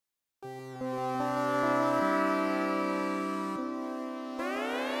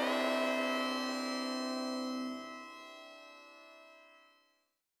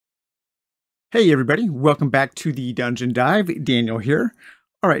Hey everybody, welcome back to the Dungeon Dive. Daniel here.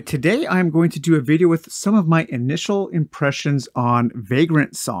 All right, today I'm going to do a video with some of my initial impressions on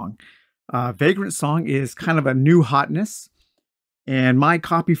Vagrantsong. Vagrantsong is kind of a new hotness, and my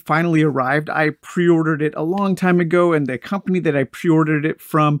copy finally arrived. I pre-ordered it a long time ago, and the company that I pre-ordered it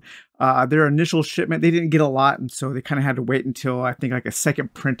from, their initial shipment, they didn't get a lot, and so they kind of had to wait until I think like a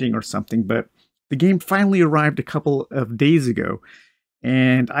second printing or something, but the game finally arrived a couple of days ago.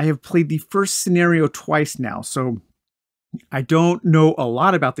 And I have played the first scenario twice now, so I don't know a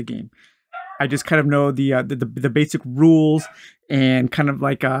lot about the game. I just kind of know the basic rules and kind of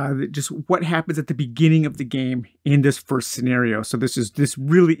like just what happens at the beginning of the game in this first scenario. So this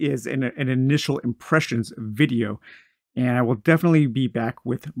really is an initial impressions video, and I will definitely be back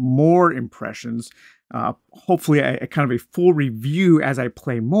with more impressions. Hopefully, a kind of a full review as I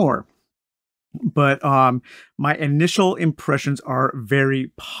play more. But my initial impressions are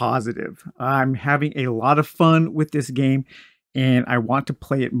very positive. I'm having a lot of fun with this game, and I want to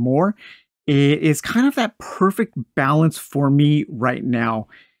play it more. It is kind of that perfect balance for me right now.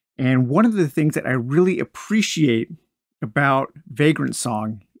 And one of the things that I really appreciate about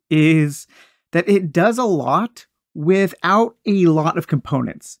Vagrantsong is that it does a lot without a lot of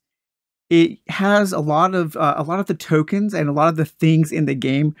components. It has a lot of the tokens and a lot of the things in the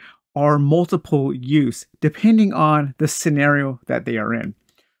game are multiple use depending on the scenario that they are in.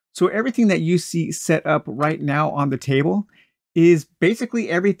 So everything that you see set up right now on the table is basically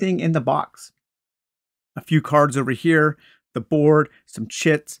everything in the box. A few cards over here, the board, some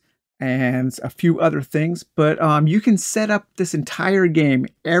chits, and a few other things. But you can set up this entire game,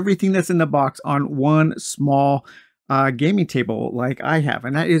 everything that's in the box, on one small gaming table like I have.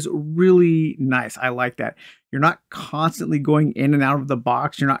 And that is really nice. I like that. You're not constantly going in and out of the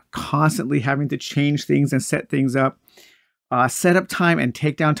box. You're not constantly having to change things and set things up. Setup time and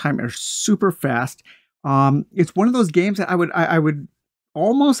takedown time are super fast. It's one of those games that I would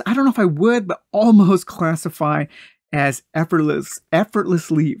almost, I don't know if I would, but almost classify as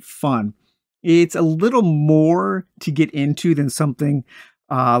effortlessly fun. It's a little more to get into than something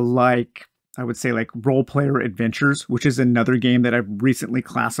like, I would say, like Role Player Adventures, which is another game that I've recently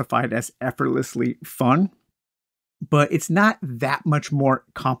classified as effortlessly fun. But it's not that much more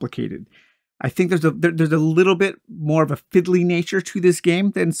complicated. I think there's a little bit more of a fiddly nature to this game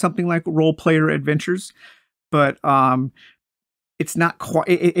than something like Role Player Adventures, but it's not quite.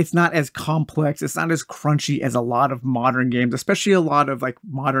 It's not as complex. It's not as crunchy as a lot of modern games, especially a lot of like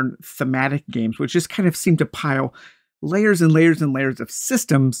modern thematic games, which just kind of seem to pile layers and layers and layers of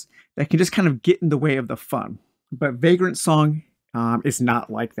systems that can just kind of get in the way of the fun. But Vagrantsong is not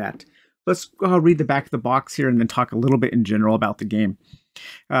like that. Let's read the back of the box here and then talk a little bit in general about the game.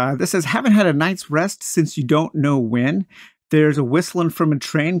 This says, haven't had a night's rest since you don't know when. There's a whistling from a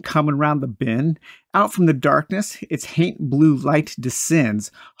train coming round the bend. Out from the darkness, its haint blue light descends.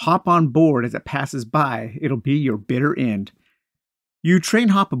 Hop on board as it passes by. It'll be your bitter end. You train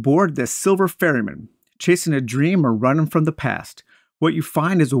hop aboard the Silver Ferryman, chasing a dream or running from the past. What you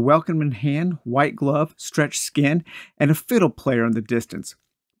find is a welcoming hand, white glove, stretched skin, and a fiddle player in the distance.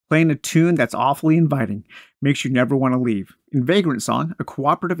 Playing a tune that's awfully inviting, makes you never want to leave. In Vagrantsong, a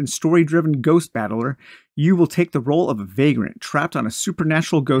cooperative and story-driven ghost battler, you will take the role of a vagrant trapped on a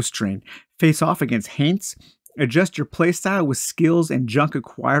supernatural ghost train, face off against haints, adjust your playstyle with skills and junk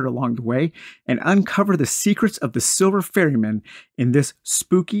acquired along the way, and uncover the secrets of the Silver Ferryman in this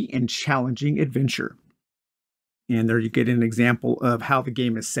spooky and challenging adventure. And there you get an example of how the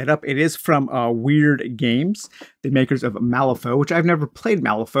game is set up. It is from Weird Games, the makers of Malifaux, which I've never played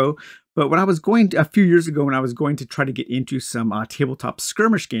Malifaux. But when I was a few years ago, when I was going to try to get into some tabletop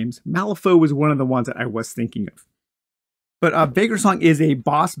skirmish games, Malifaux was one of the ones that I was thinking of. But Vagrantsong is a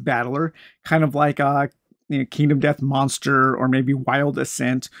boss battler, kind of like Kingdom Death Monster, or maybe Wild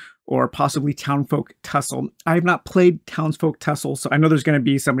Ascent, or possibly Townsfolk Tussle. I have not played Townsfolk Tussle, so I know there's going to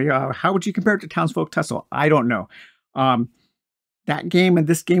be somebody, how would you compare it to Townsfolk Tussle? I don't know. That game and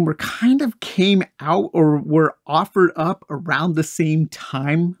this game were kind of came out or were offered up around the same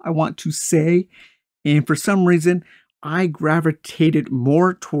time, I want to say. And for some reason, I gravitated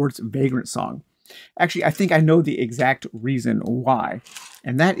more towards Vagrantsong. Actually, I think I know the exact reason why.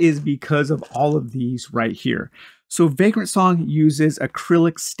 And that is because of all of these right here. So Vagrantsong uses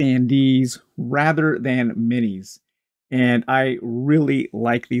acrylic standees rather than minis. And I really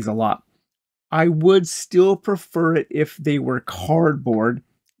like these a lot. I would still prefer it if they were cardboard,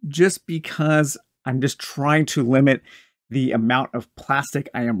 just because I'm just trying to limit the amount of plastic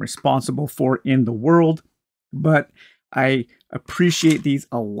I am responsible for in the world. But I appreciate these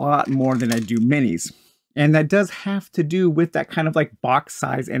a lot more than I do minis. And that does have to do with that kind of like box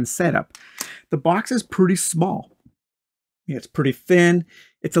size and setup. The box is pretty small. It's pretty thin.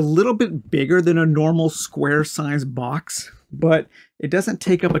 It's a little bit bigger than a normal square size box, but it doesn't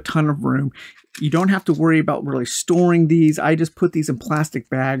take up a ton of room. You don't have to worry about really storing these. I just put these in plastic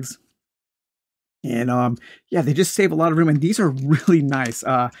bags. And yeah, they just save a lot of room. And these are really nice.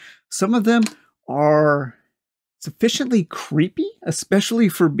 Some of them are sufficiently creepy, especially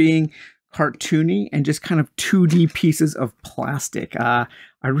for being cartoony and just kind of 2D pieces of plastic. I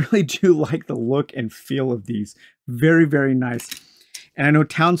really do like the look and feel of these. Very, very nice. And I know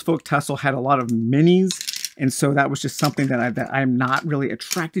Townsfolk Tussle had a lot of minis, and so that was just something that I'm not really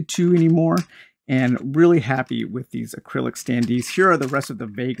attracted to anymore, and really happy with these acrylic standees. Here are the rest of the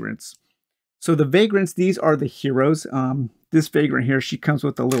Vagrants. So the Vagrants, these are the heroes. This Vagrant here, she comes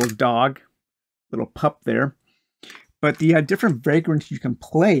with a little dog, little pup there. But the different Vagrants you can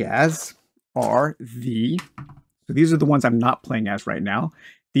play as are so these are the ones I'm not playing as right now,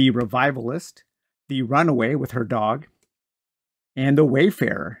 the Revivalist, the Runaway with her dog, and the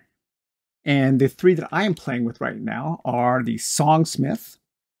Wayfarer. And the three that I am playing with right now are the Songsmith,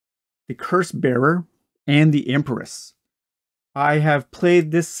 the Curse Bearer, and the Empress. I have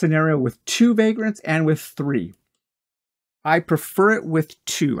played this scenario with 2 Vagrants and with 3. I prefer it with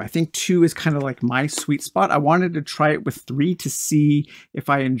 2. I think 2 is kind of like my sweet spot. I wanted to try it with 3 to see if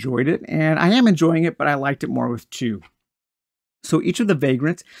I enjoyed it, and I am enjoying it, but I liked it more with 2. So each of the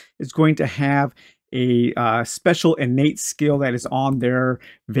Vagrants is going to have a special innate skill that is on their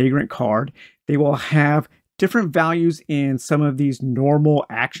Vagrant card. They will have different values in some of these normal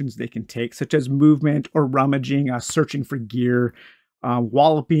actions they can take, such as movement or rummaging, searching for gear,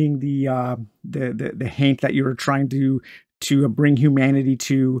 walloping the haint that you're trying to bring humanity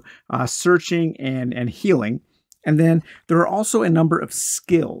to, searching and healing. And then there are also a number of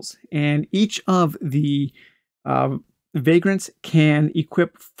skills, and each of the Vagrants can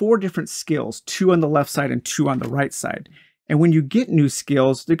equip 4 different skills, 2 on the left side and 2 on the right side. And when you get new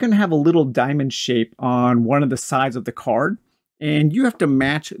skills, they're going to have a little diamond shape on one of the sides of the card, and you have to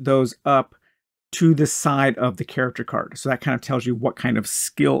match those up to the side of the character card. So that kind of tells you what kind of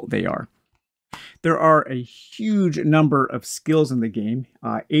skill they are. There are a huge number of skills in the game,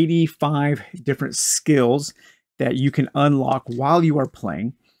 85 different skills that you can unlock while you are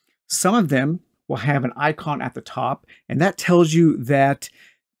playing. Some of them will have an icon at the top, and that tells you that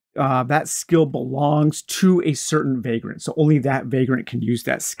that skill belongs to a certain Vagrant. So only that Vagrant can use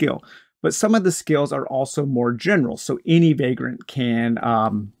that skill. But some of the skills are also more general. So any Vagrant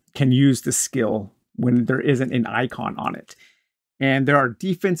can use the skill when there isn't an icon on it. And there are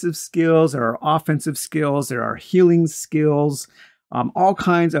defensive skills, there are offensive skills, there are healing skills, all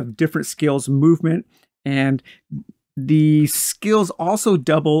kinds of different skills, movement. And the skills also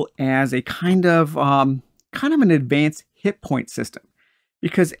double as a kind of an advanced hit point system.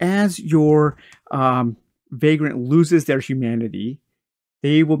 Because as your Vagrant loses their humanity,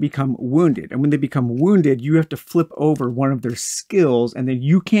 they will become wounded. And when they become wounded, you have to flip over one of their skills, and then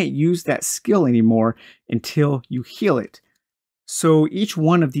you can't use that skill anymore until you heal it. So each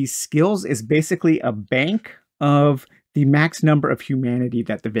one of these skills is basically a bank of the max number of humanity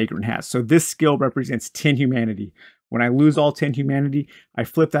that the Vagrant has. So this skill represents 10 humanity. When I lose all 10 humanity, I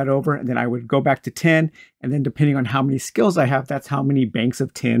flip that over, and then I would go back to 10. And then depending on how many skills I have, that's how many banks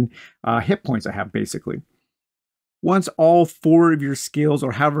of 10 hit points I have, basically. Once all 4 of your skills,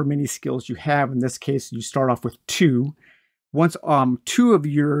 or however many skills you have, in this case, you start off with 2. Once 2 of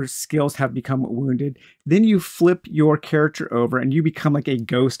your skills have become wounded, then you flip your character over and you become like a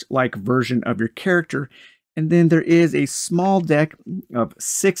ghost-like version of your character. And then there is a small deck of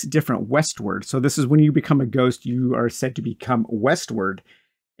 6 different westward. So this is when you become a ghost, you are said to become westward.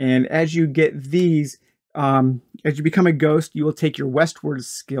 And as you get these, as you become a ghost, you will take your westward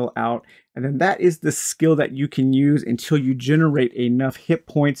skill out. And then that is the skill that you can use until you generate enough hit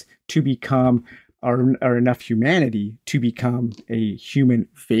points to become, or enough humanity to become a human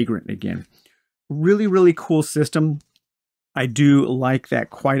Vagrant again. Really, really cool system. I do like that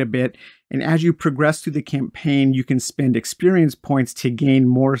quite a bit. And as you progress through the campaign, you can spend experience points to gain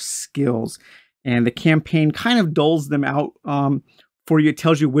more skills. And the campaign kind of doles them out for you. It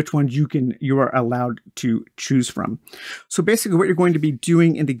tells you which ones you are allowed to choose from. So basically what you're going to be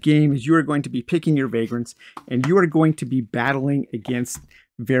doing in the game is you are going to be picking your Vagrants, and you are going to be battling against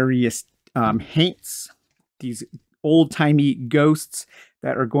various haints, these old-timey ghosts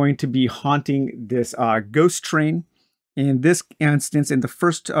that are going to be haunting this ghost train. In this instance, in the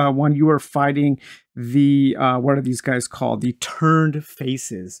first one, you are fighting the, what are these guys called? The Turned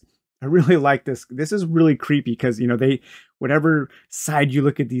Faces. I really like this. This is really creepy because, whatever side you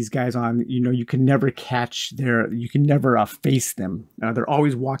look at these guys on, you can never you can never face them. They're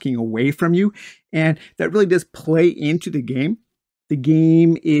always walking away from you. And that really does play into the game. The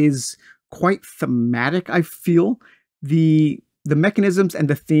game is quite thematic, I feel. The mechanisms and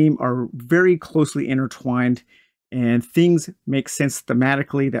the theme are very closely intertwined, and things make sense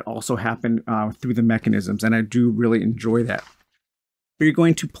thematically that also happen through the mechanisms. And I do really enjoy that. You're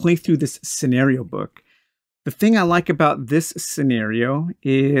going to play through this scenario book. The thing I like about this scenario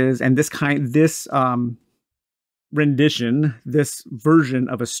is, and this rendition, this version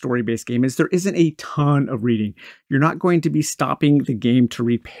of a story-based game, is there isn't a ton of reading. You're not going to be stopping the game to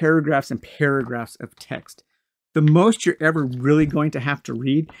read paragraphs and paragraphs of text. The most you're ever really going to have to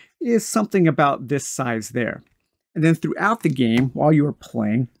read is something about this size there. And then throughout the game, while you are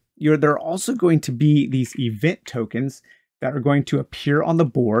playing, there are also going to be these event tokens that are going to appear on the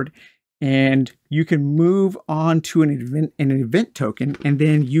board, and you can move on to an event token, and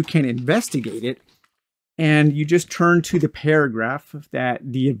then you can investigate it, and you just turn to the paragraph that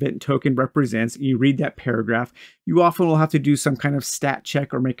the event token represents. You read that paragraph. You often will have to do some kind of stat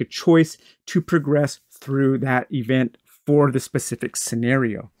check or make a choice to progress through that event for the specific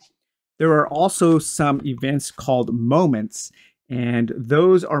scenario. There are also some events called moments, and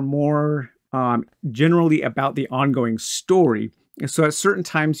those are more generally about the ongoing story. So at certain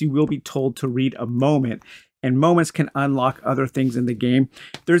times you will be told to read a moment, and moments can unlock other things in the game.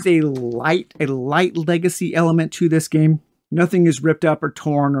 There's a light legacy element to this game. Nothing is ripped up or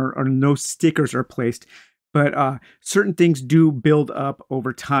torn, or no stickers are placed, but certain things do build up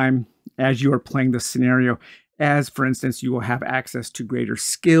over time as you are playing the scenario. As for instance, you will have access to greater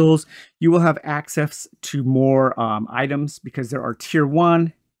skills. You will have access to more items, because there are tier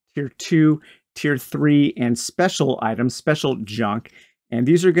 1, tier 2, tier 3, and special items, special junk. And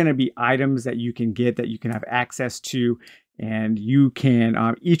these are going to be items that you can get, that you can have access to. And you can,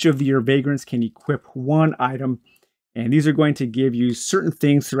 each of your vagrants can equip one item. And these are going to give you certain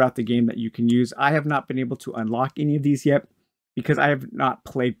things throughout the game that you can use. I have not been able to unlock any of these yet, because I have not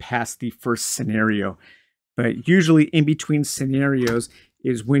played past the first scenario. But usually in between scenarios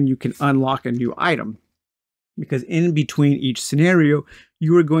is when you can unlock a new item. Because in between each scenario,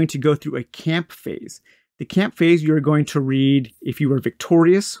 you are going to go through a camp phase. The camp phase, you are going to read if you were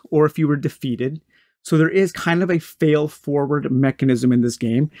victorious or if you were defeated. So there is kind of a fail forward mechanism in this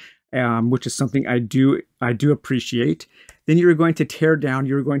game, which is something I do appreciate. Then you're going to tear down,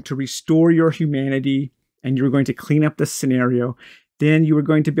 you're going to restore your humanity, and you're going to clean up the scenario. Then you are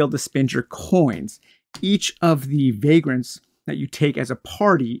going to be able to spend your coins. Each of the vagrants that you take as a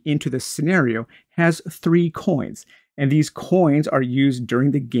party into the scenario has 3 coins. And these coins are used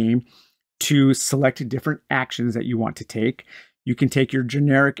during the game to select different actions that you want to take. You can take your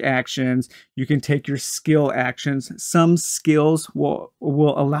generic actions. You can take your skill actions. Some skills will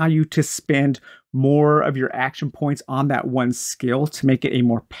allow you to spend more of your action points on that one skill to make it a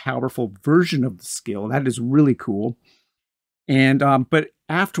more powerful version of the skill. That is really cool. And but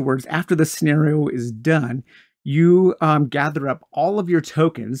afterwards, after the scenario is done, you gather up all of your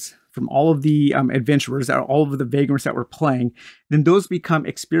tokens from all of the adventurers, all of the vagrants that were playing. Then those become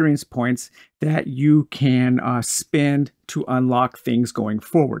experience points that you can spend to unlock things going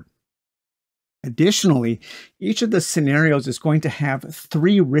forward. Additionally, each of the scenarios is going to have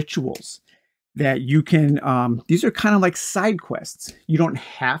 3 rituals that you can, these are kind of like side quests. You don't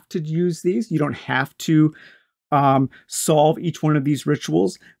have to use these. You don't have to solve each one of these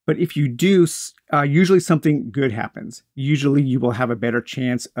rituals, but if you do, usually something good happens. Usually you will have a better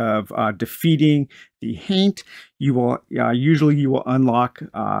chance of defeating the Haint. Usually you will unlock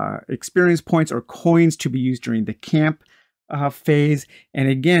experience points or coins to be used during the camp phase. And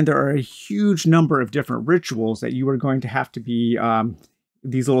again, there are a huge number of different rituals that you are going to have to be,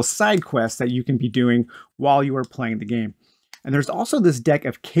 these little side quests that you can be doing while you are playing the game. And there's also this deck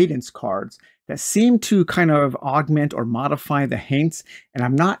of cadence cards that seem to kind of augment or modify the Haints, and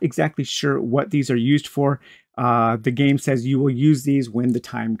I'm not exactly sure what these are used for. The game says you will use these when the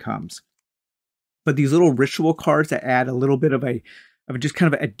time comes. But these little ritual cards that add a little bit of just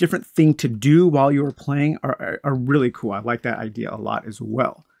kind of a different thing to do while you are playing are really cool. I like that idea a lot as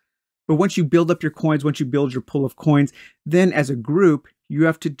well. But once you build up your coins, once you build your pool of coins, then as a group, you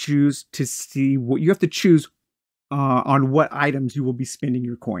have to choose to see what you have to choose on what items you will be spending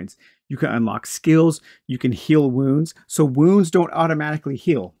your coins. You can unlock skills, you can heal wounds. So wounds don't automatically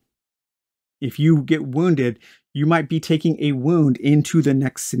heal. If you get wounded, you might be taking a wound into the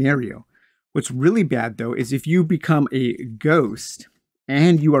next scenario. What's really bad though is if you become a ghost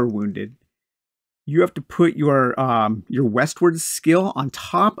and you are wounded, you have to put your westward skill on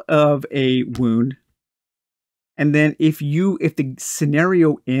top of a wound. And then if the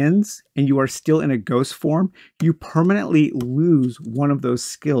scenario ends and you are still in a ghost form, you permanently lose one of those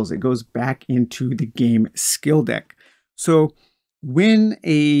skills. It goes back into the game skill deck. So when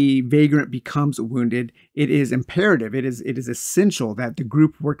a vagrant becomes wounded, it is imperative, it is essential that the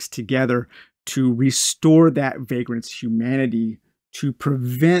group works together to restore that vagrant's humanity to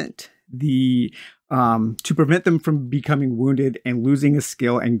prevent them from becoming wounded and losing a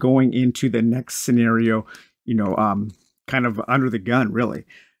skill and going into the next scenario, kind of under the gun, really.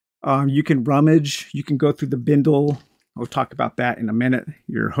 You can rummage, you can go through the bindle. We'll talk about that in a minute.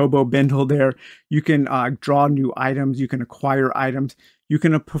 Your hobo bindle there. You can draw new items. You can acquire items. You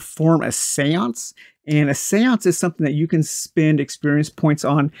can perform a seance. And a seance is something that you can spend experience points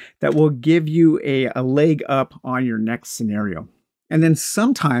on that will give you a leg up on your next scenario. And then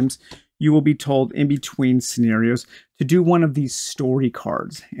sometimes you will be told in between scenarios to do one of these story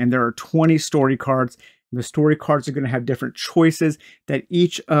cards. And there are 20 story cards. The story cards are going to have different choices that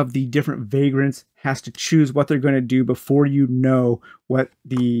each of the different vagrants has to choose what they're going to do before you know what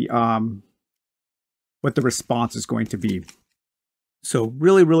the response is going to be. So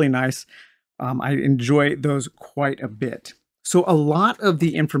really, really nice. I enjoy those quite a bit. So a lot of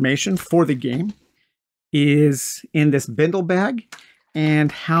the information for the game is in this bindle bag,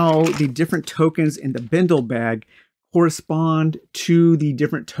 and how the different tokens in the bindle bag correspond to the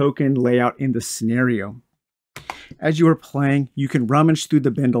different token layout in the scenario. As you are playing, you can rummage through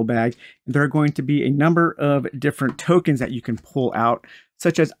the bindle bag, and there are going to be a number of different tokens that you can pull out,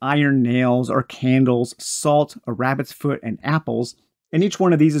 such as iron nails or candles, salt, a rabbit's foot, and apples. And each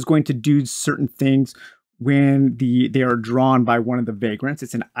one of these is going to do certain things when they are drawn by one of the vagrants.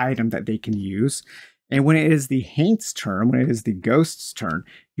 It's an item that they can use. And when it is the Haint's turn, when it is the ghost's turn,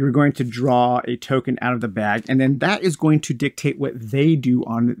 you're going to draw a token out of the bag, and then that is going to dictate what they do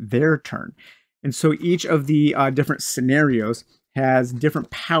on their turn. And so each of the different scenarios has different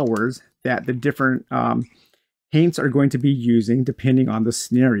powers that the different Haints are going to be using depending on the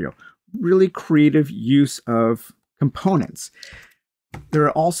scenario. Really creative use of components. There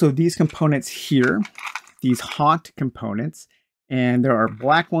are also these components here, these haunt components. And there are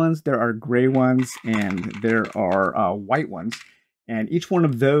black ones, there are gray ones, and there are white ones. And each one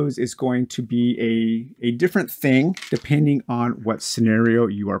of those is going to be a different thing depending on what scenario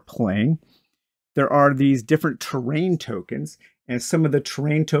you are playing. There are these different terrain tokens, and some of the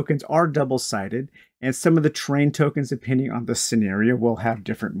terrain tokens are double-sided, and some of the terrain tokens, depending on the scenario, will have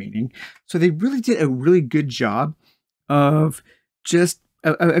different meaning. So they really did a really good job of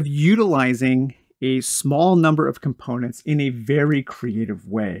utilizing a small number of components in a very creative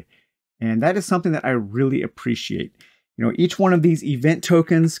way. And that is something that I really appreciate. Each one of these event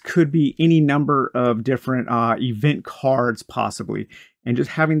tokens could be any number of different event cards possibly. And just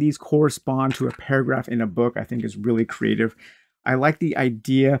having these correspond to a paragraph in a book, I think is really creative. I like the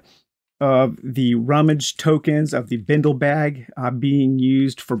idea of the rummage tokens of the bindle bag being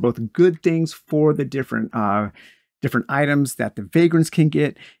used for both good things for the different items that the vagrants can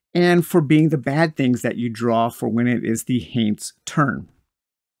get, and for being the bad things that you draw for when it is the Haint's turn.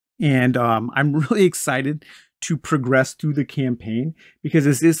 And I'm really excited to progress through the campaign because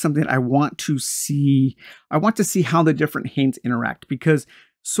this is something I want to see. I want to see how the different Haints interact, because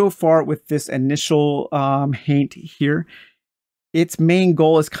so far with this initial Haint here, its main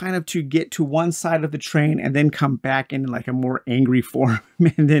goal is kind of to get to one side of the train and then come back in like a more angry form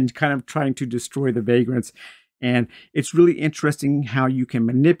and then kind of trying to destroy the vagrants. And it's really interesting how you can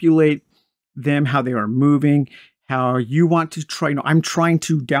manipulate them, how they are moving, how you want to try. I'm trying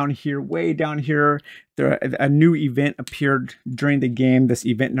to way down here. A new event appeared during the game, this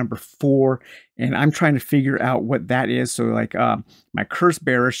event number 4, and I'm trying to figure out what that is. So like my curse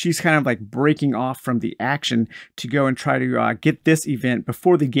bearer, she's kind of like breaking off from the action to go and try to get this event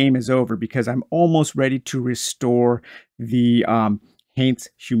before the game is over, because I'm almost ready to restore the Haint's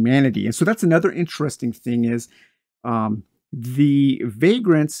humanity. And so that's another interesting thing is the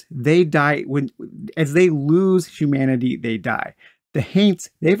vagrants, they die as they lose humanity, they die. The Haints,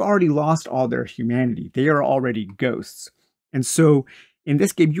 they've already lost all their humanity. They are already ghosts. And so in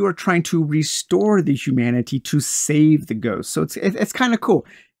this game, you are trying to restore the humanity to save the ghosts. So it's kind of cool.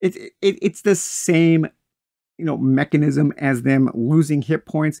 It's the same mechanism as them losing hit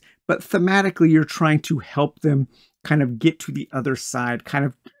points, but thematically you're trying to help them kind of get to the other side, kind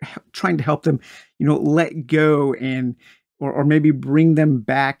of trying to help them, let go and or maybe bring them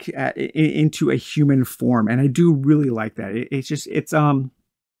back into a human form. And I do really like that.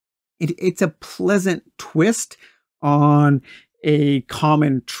 It's a pleasant twist on a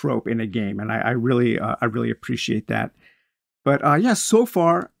common trope in a game, and I really appreciate that. But yeah, so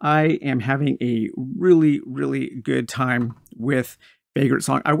far I am having a really good time with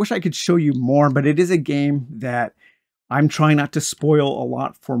Vagrantsong. I wish I could show you more, but it is a game that I'm trying not to spoil a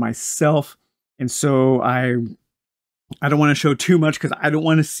lot for myself, and so I don't want to show too much because I don't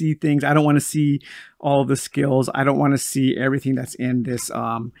want to see things. I don't want to see all the skills. I don't want to see everything that's in this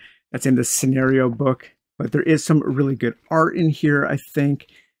scenario book. But there is some really good art in here, I think.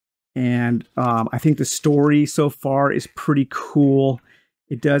 And I think the story so far is pretty cool.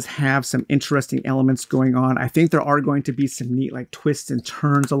 It does have some interesting elements going on. I think there are going to be some neat like twists and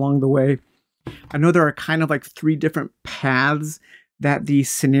turns along the way. I know there are kind of like 3 different paths that these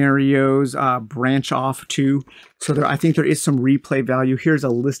scenarios branch off to. So I think there is some replay value. Here's a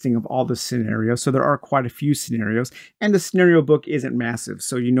listing of all the scenarios. So there are quite a few scenarios. And the scenario book isn't massive.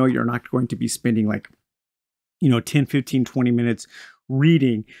 So you know you're not going to be spending like, 10, 15, 20 minutes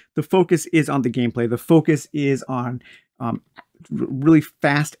reading. The focus is on the gameplay. The focus is on really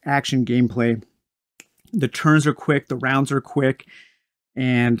fast action gameplay. The turns are quick. The rounds are quick.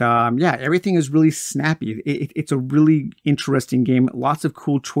 And yeah, everything is really snappy. It's a really interesting game. Lots of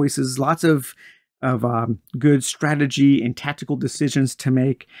cool choices, lots of good strategy and tactical decisions to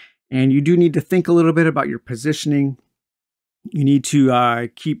make. And you do need to think a little bit about your positioning. You need to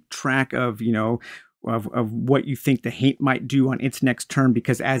keep track of, of what you think the Haint might do on its next turn,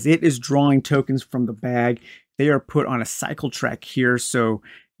 because as it is drawing tokens from the bag, they are put on a cycle track here. So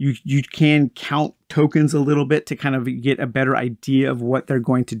you can count tokens a little bit to kind of get a better idea of what they're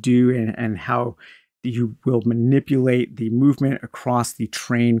going to do and how you will manipulate the movement across the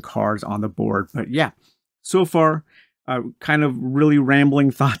train cards on the board. But yeah, so far, kind of really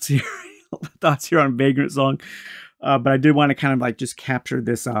rambling thoughts here, on Vagrantsong. But I did want to kind of like just capture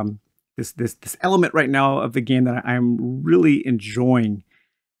this this element right now of the game that I'm really enjoying.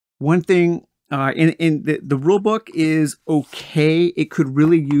 One thing. In the rule book is okay. It could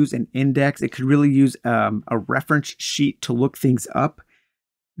really use an index. It could really use a reference sheet to look things up.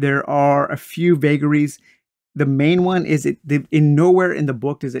 There are a few vagaries. The main one is in nowhere in the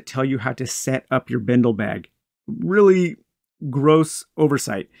book does it tell you how to set up your bindle bag. Really gross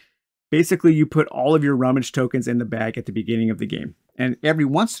oversight. Basically, you put all of your rummage tokens in the bag at the beginning of the game. And every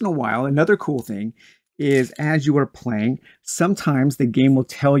once in a while, another cool thing is as you are playing, sometimes the game will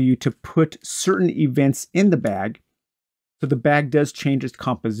tell you to put certain events in the bag. So the bag does change its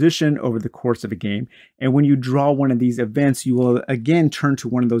composition over the course of a game. And when you draw one of these events, you will again turn to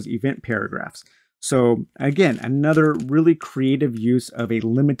one of those event paragraphs. So again, another really creative use of a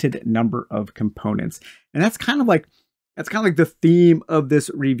limited number of components. And that's kind of like the theme of this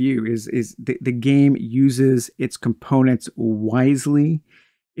review is the game uses its components wisely.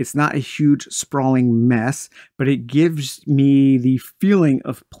 It's not a huge sprawling mess, but it gives me the feeling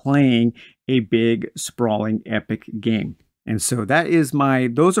of playing a big sprawling epic game. And so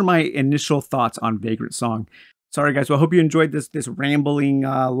those are my initial thoughts on Vagrantsong. Sorry guys, well I hope you enjoyed this rambling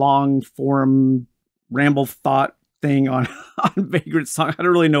long form ramble thought thing on Vagrantsong. I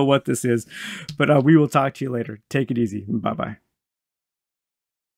don't really know what this is, but we will talk to you later. Take it easy. Bye-bye.